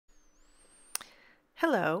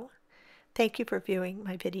Hello, thank you for viewing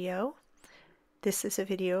my video. This is a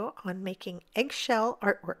video on making eggshell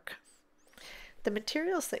artwork. The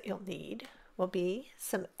materials that you'll need will be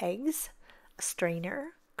some eggs, a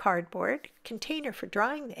strainer, cardboard, container for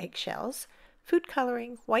drying the eggshells, food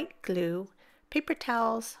coloring, white glue, paper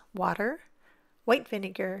towels, water, white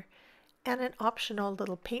vinegar, and an optional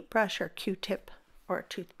little paintbrush or Q-tip or a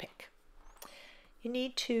toothpick. You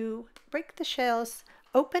need to break the shells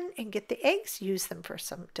open and get the eggs, use them for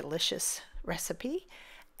some delicious recipe,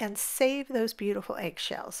 and save those beautiful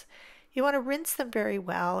eggshells. You want to rinse them very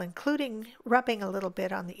well, including rubbing a little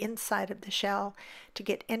bit on the inside of the shell to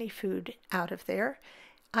get any food out of there.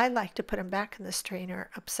 I like to put them back in the strainer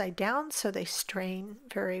upside down so they strain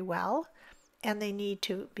very well, and they need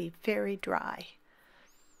to be very dry.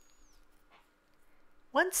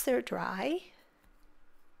 Once they're dry,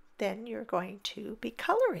 then you're going to be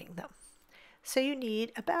coloring them. So you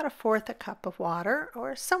need about 1/4 cup of water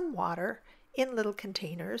or some water in little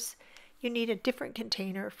containers. You need a different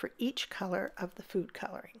container for each color of the food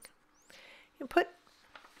coloring. You put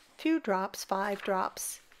a few drops, 5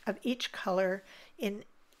 drops of each color in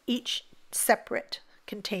each separate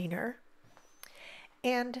container.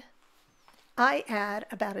 And I add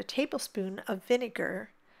about a tablespoon of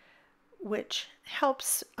vinegar, which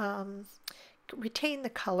helps retain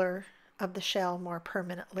the color of the shell more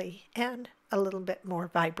permanently and a little bit more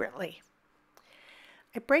vibrantly.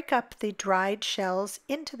 I break up the dried shells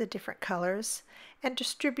into the different colors and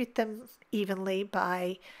distribute them evenly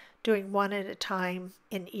by doing one at a time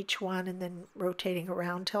in each one and then rotating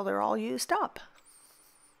around till they're all used up.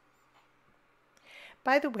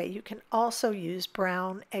 By the way, you can also use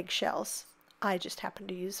brown eggshells. I just happen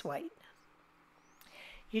to use white.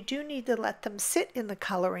 You do need to let them sit in the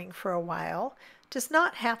coloring for a while. It does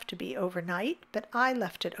not have to be overnight, but I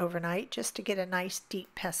left it overnight just to get a nice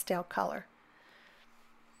deep pastel color.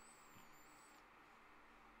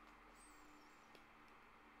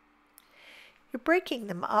 You're breaking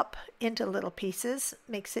them up into little pieces,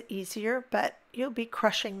 makes it easier, but you'll be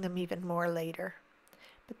crushing them even more later.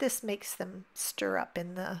 But this makes them stir up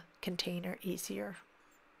in the container easier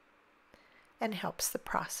and helps the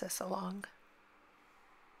process along.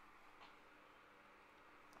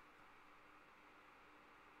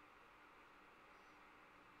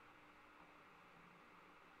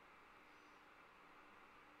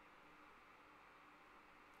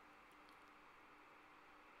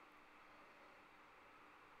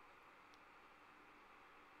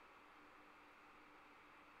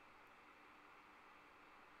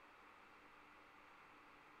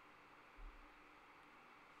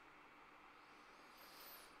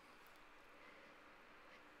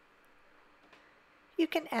 You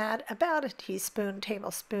can add about a tablespoon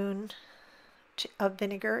of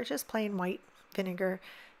vinegar, just plain white vinegar,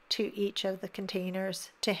 to each of the containers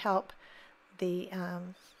to help the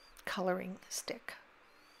coloring stick.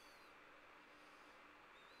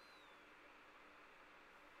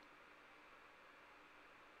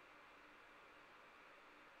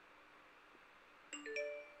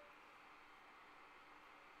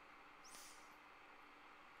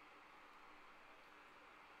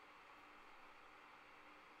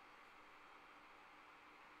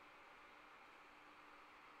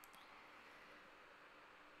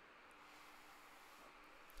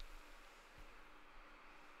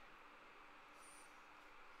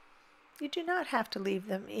 You do not have to leave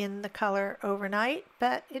them in the color overnight,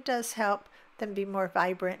 but it does help them be more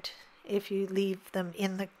vibrant if you leave them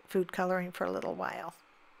in the food coloring for a little while.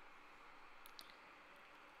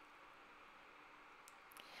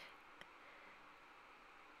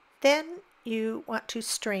 Then you want to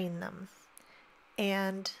strain them,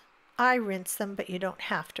 and I rinse them, but you don't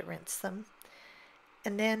have to rinse them.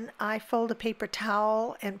 And then I fold a paper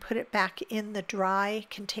towel and put it back in the dry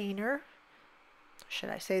container,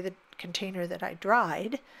 should I say the container that I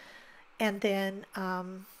dried, and then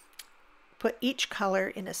put each color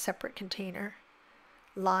in a separate container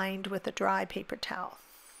lined with a dry paper towel.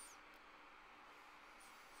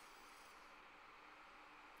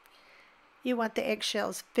 You want the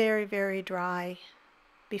eggshells very, very dry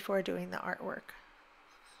before doing the artwork.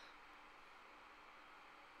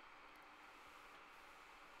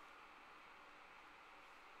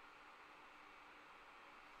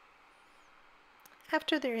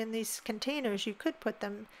 After they're in these containers, you could put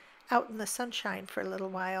them out in the sunshine for a little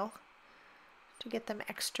while to get them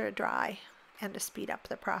extra dry and to speed up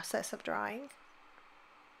the process of drying.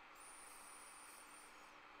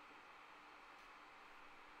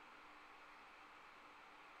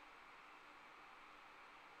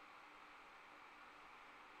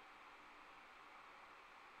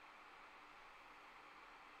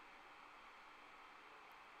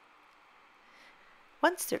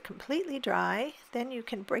 Once they're completely dry, then you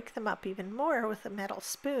can break them up even more with a metal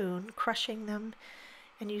spoon, crushing them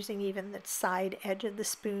and using even the side edge of the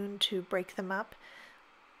spoon to break them up.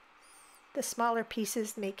 The smaller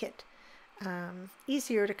pieces make it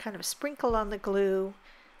easier to kind of sprinkle on the glue,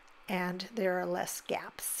 and there are less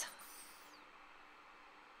gaps.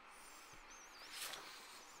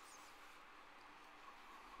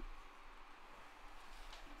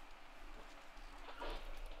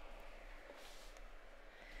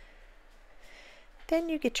 Then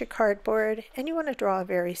you get your cardboard and you want to draw a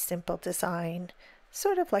very simple design,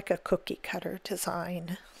 sort of like a cookie cutter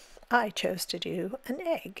design. I chose to do an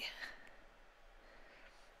egg.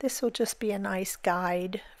 This will just be a nice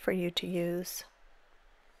guide for you to use.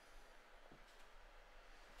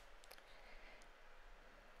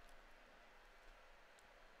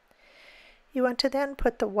 You want to then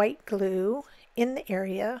put the white glue in the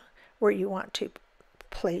area where you want to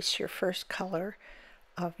place your first color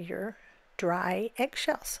of your dry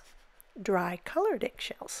eggshells, dry colored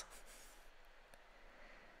eggshells.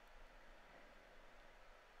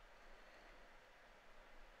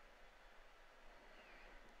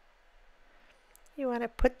 You want to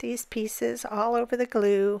put these pieces all over the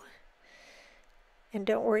glue, and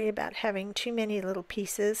don't worry about having too many little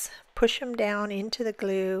pieces. Push them down into the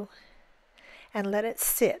glue and let it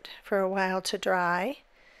sit for a while to dry.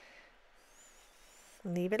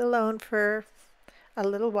 Leave it alone for a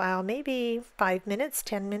little while, maybe 5 minutes,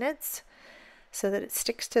 10 minutes, so that it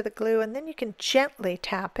sticks to the glue, and then you can gently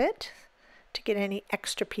tap it to get any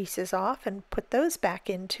extra pieces off and put those back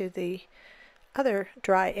into the other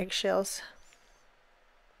dry eggshells.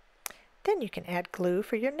 Then you can add glue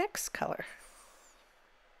for your next color.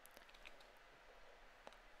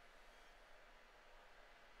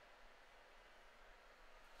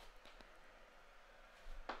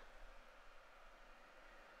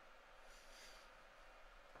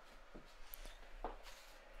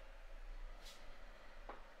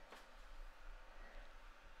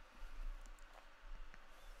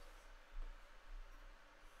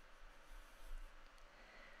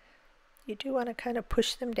 You do want to kind of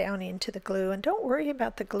push them down into the glue, and don't worry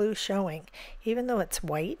about the glue showing. Even though it's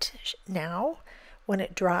white now, when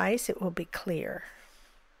it dries it will be clear,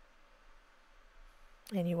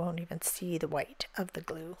 and you won't even see the white of the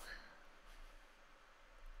glue.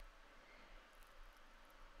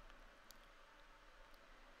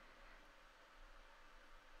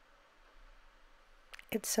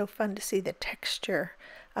 It's so fun to see the texture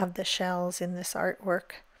of the shells in this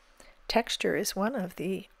artwork. Texture is one of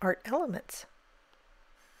the art elements.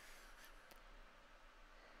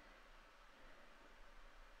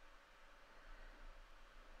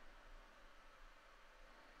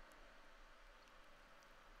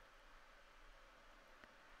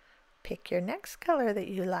 Pick your next color that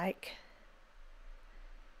you like.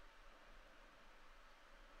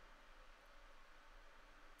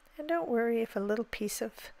 And don't worry if a little piece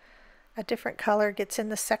of a different color gets in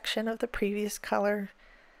the section of the previous color.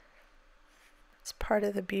 It's part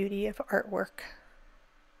of the beauty of artwork.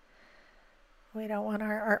 We don't want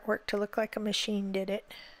our artwork to look like a machine did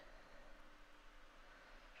it.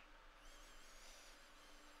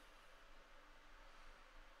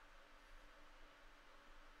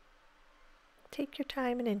 Take your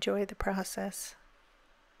time and enjoy the process.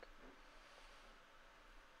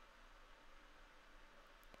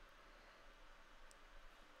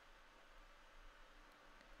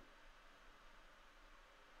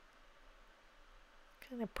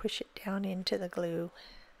 Kind of push it down into the glue.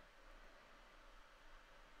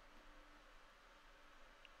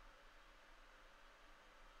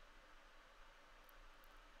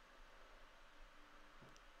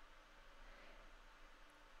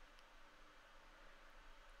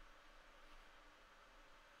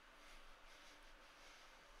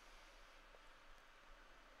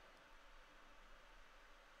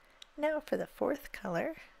 Now for the fourth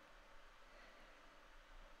color,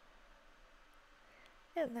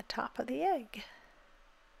 and the top of the egg.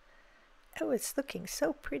 Oh, it's looking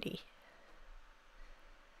so pretty.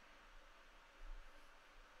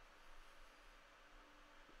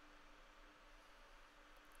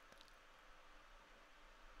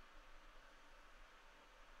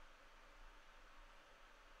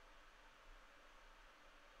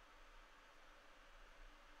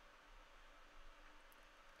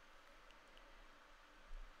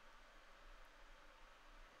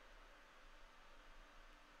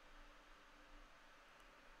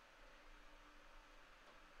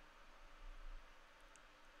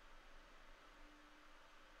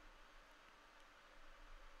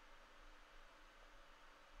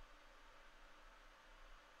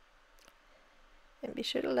 And be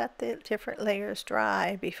sure to let the different layers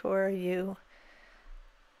dry before you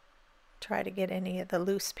try to get any of the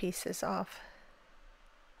loose pieces off.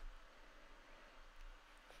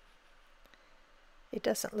 It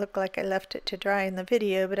doesn't look like I left it to dry in the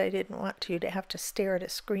video, but I didn't want you to have to stare at a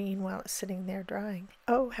screen while it's sitting there drying.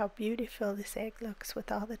 Oh, how beautiful this egg looks with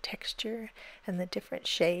all the texture and the different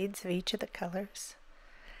shades of each of the colors.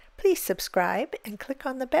 Please subscribe and click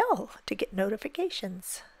on the bell to get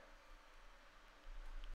notifications.